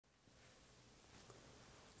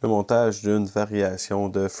Le montage d'une variation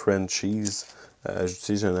de Frenchies.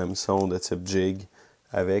 J'utilise un hameçon de type jig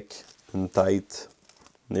avec une tête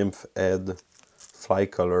nymphe head fly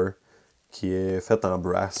color qui est faite en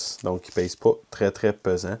brass, donc qui pèse pas très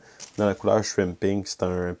pesant. Dans la couleur shrimp pink, c'est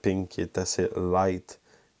un pink qui est assez light,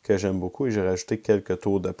 que j'aime beaucoup, et j'ai rajouté quelques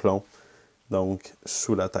tours de plomb, donc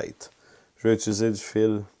sous la tête. Je vais utiliser du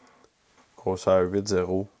fil grosseur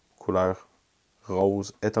 8-0, couleur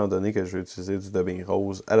rose, étant donné que je vais utiliser du dubbing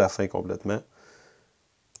rose à la fin complètement.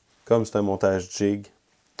 Comme c'est un montage jig,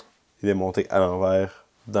 il est monté à l'envers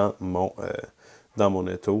dans mon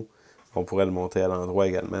étau. On pourrait le monter à l'endroit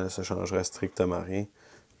également, ça ne changerait strictement rien.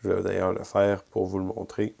 Je vais d'ailleurs le faire pour vous le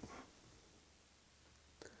montrer.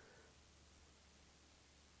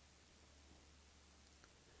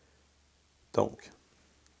 Donc,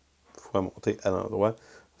 il faudra monter à l'endroit.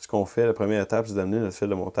 Ce qu'on fait, la première étape, c'est d'amener notre fil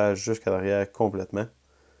de montage jusqu'à l'arrière complètement.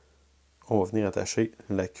 On va venir attacher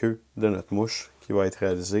la queue de notre mouche qui va être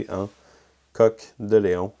réalisée en coque de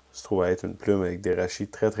Léon. Ça se trouve à être une plume avec des rachis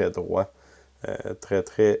très droits,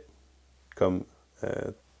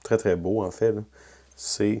 très beau en fait.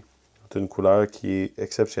 C'est une couleur qui est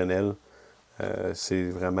exceptionnelle. C'est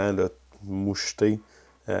vraiment là, moucheté.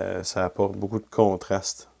 Ça apporte beaucoup de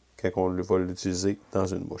contraste quand on va l'utiliser dans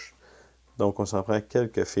une mouche. Donc on s'en prend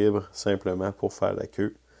quelques fibres simplement pour faire la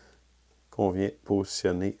queue qu'on vient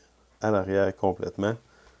positionner à l'arrière complètement.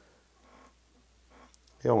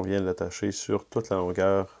 Et on vient l'attacher sur toute la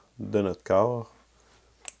longueur de notre corps.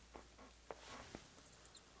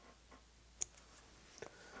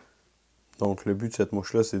 Donc le but de cette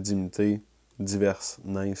mouche-là, c'est d'imiter diverses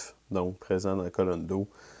nymphes donc présentes dans la colonne d'eau.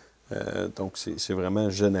 Donc c'est vraiment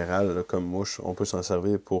général là, comme mouche. On peut s'en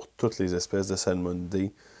servir pour toutes les espèces de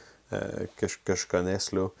salmonidés que je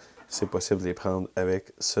connaisse. C'est possible de les prendre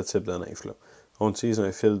avec ce type de nymphe-là. On utilise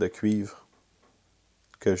un fil de cuivre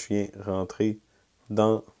que je viens rentrer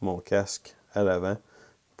dans mon casque à l'avant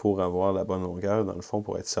pour avoir la bonne longueur, dans le fond,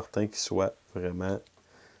 pour être certain qu'il soit vraiment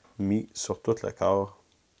mis sur tout le corps.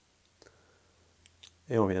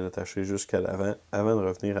 Et on vient l'attacher jusqu'à l'avant, avant de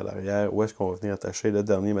revenir à l'arrière, où est-ce qu'on va venir attacher le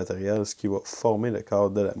dernier matériel, ce qui va former le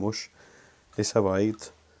corps de la mouche. Et ça va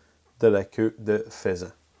être de la queue de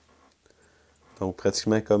faisan. Donc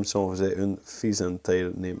pratiquement comme si on faisait une pheasant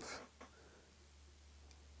tail nymphe.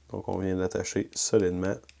 Donc on vient l'attacher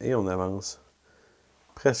solidement et on avance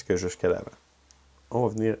presque jusqu'à l'avant. On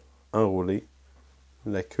va venir enrouler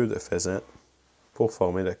la queue de faisan pour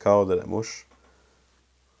former le corps de la mouche.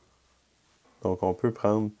 Donc on peut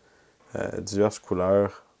prendre diverses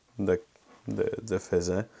couleurs de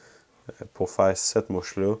faisan pour faire cette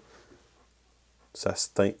mouche-là. Ça se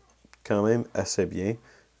teint quand même assez bien.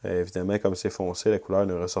 Évidemment, comme c'est foncé, la couleur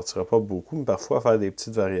ne ressortira pas beaucoup, mais parfois faire des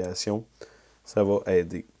petites variations, ça va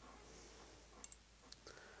aider.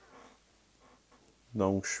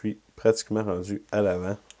 Donc, je suis pratiquement rendu à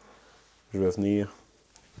l'avant. Je vais venir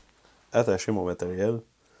attacher mon matériel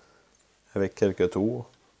avec quelques tours.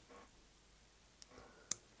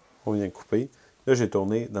 On vient couper. Là, j'ai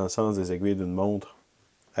tourné dans le sens des aiguilles d'une montre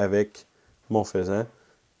avec mon faisan,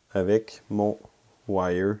 avec mon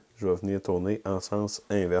wire. Je vais venir tourner en sens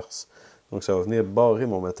inverse. Donc, ça va venir barrer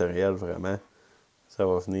mon matériel vraiment. Ça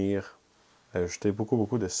va venir ajouter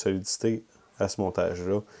beaucoup de solidité à ce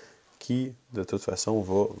montage-là, qui, de toute façon,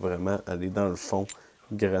 va vraiment aller dans le fond,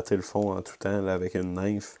 gratter le fond en tout temps là, avec une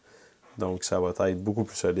nymphe. Donc, ça va être beaucoup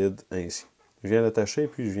plus solide ainsi. Je viens l'attacher,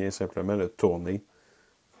 puis je viens simplement le tourner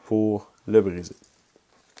pour le briser.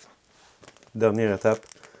 Dernière étape,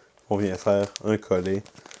 on vient faire un collet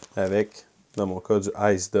avec, dans mon cas, du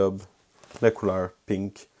Ice Dub, la couleur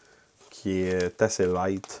pink, qui est assez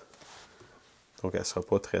light. Donc, elle ne sera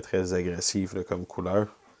pas très agressive là, comme couleur.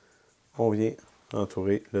 On vient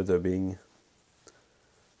entourer le dubbing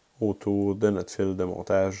autour de notre fil de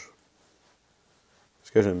montage.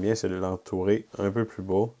 Ce que j'aime bien, c'est de l'entourer un peu plus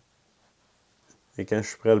bas. Et quand je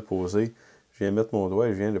suis prêt à le poser, je viens mettre mon doigt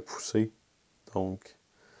et je viens le pousser donc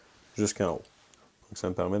jusqu'en haut. Donc ça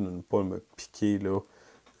me permet de ne pas me piquer là,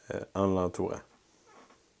 en l'entourant.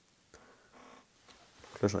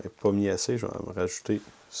 Là, j'en ai pas mis assez, je vais en rajouter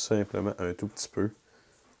simplement un tout petit peu.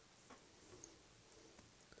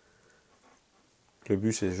 Le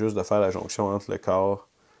but, c'est juste de faire la jonction entre le corps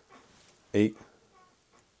et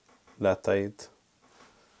la tête,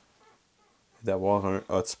 d'avoir un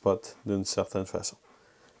hotspot d'une certaine façon.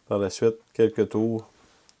 Par la suite, quelques tours,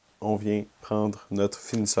 on vient prendre notre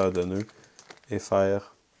finisseur de nœud et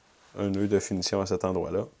faire un nœud de finition à cet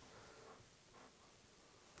endroit-là.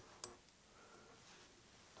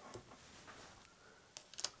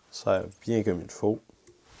 Serre bien comme il faut.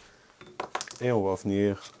 Et on va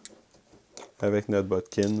venir avec notre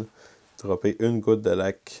bodkin, dropper une goutte de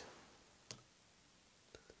lac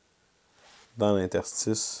dans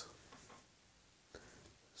l'interstice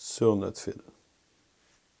sur notre fil.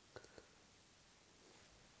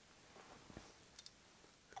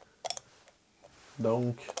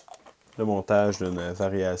 Donc, le montage d'une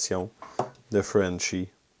variation de Frenchie,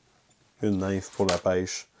 une nymphe pour la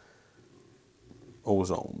pêche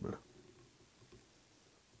aux ombres.